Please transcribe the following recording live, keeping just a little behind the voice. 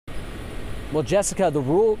Well, Jessica,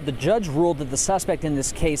 the judge ruled that the suspect in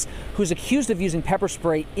this case, who's accused of using pepper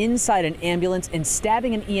spray inside an ambulance and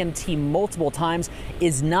stabbing an EMT multiple times,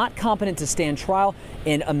 is not competent to stand trial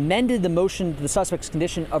and amended the motion to the suspect's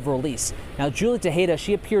condition of release. Now, Julie Tejeda,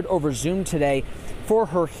 she appeared over Zoom today for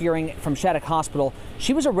her hearing from Shattuck Hospital.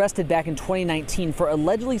 She was arrested back in 2019 for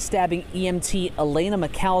allegedly stabbing EMT Elena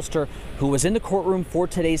McAllister, who was in the courtroom for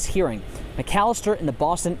today's hearing. McAllister and the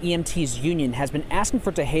Boston EMTs Union has been asking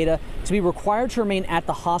for Tejeda to be required to remain at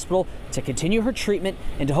the hospital to continue her treatment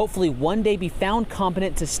and to hopefully one day be found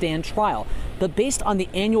competent to stand trial. But based on the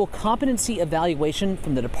annual competency evaluation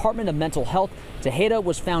from the Department of Mental Health, Tejeda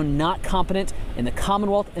was found not competent, and the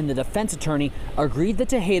Commonwealth and the defense attorney agreed that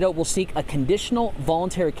Tejeda will seek a conditional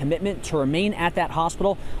voluntary commitment to remain at that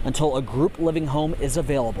hospital until a group living home is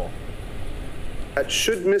available.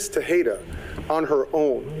 Should Ms. Tejeda, on her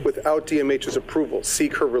own, without DMH's approval,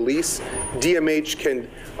 seek her release, DMH can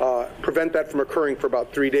prevent that from occurring for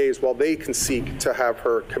about 3 days while they can seek to have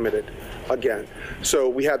her committed again. So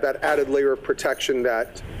we have that added layer of protection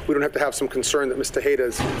that we don't have to have some concern that Ms. Tejeda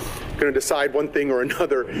is going to decide one thing or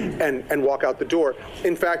another and walk out the door.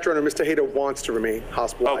 In fact, Your Honor, Ms. Tejeda wants to remain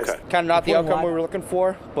hospitalized. Okay. Kind of not the outcome we were looking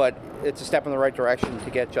for, but it's a step in the right direction to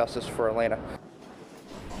get justice for Elena.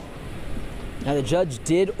 Now, the judge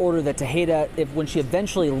did order that Tejeda, when she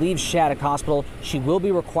eventually leaves Shattuck Hospital, she will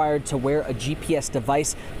be required to wear a GPS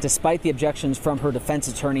device, despite the objections from her defense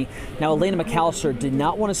attorney. Now, Elena McAllister did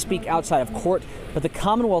not want to speak outside of court, but the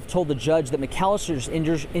Commonwealth told the judge that McAllister's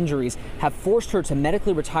injuries have forced her to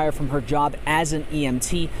medically retire from her job as an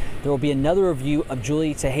EMT. There will be another review of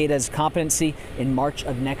Julie Tejeda's competency in March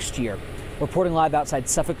of next year. Reporting live outside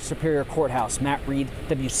Suffolk Superior Courthouse, Matt Reed,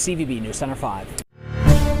 WCVB News Center 5.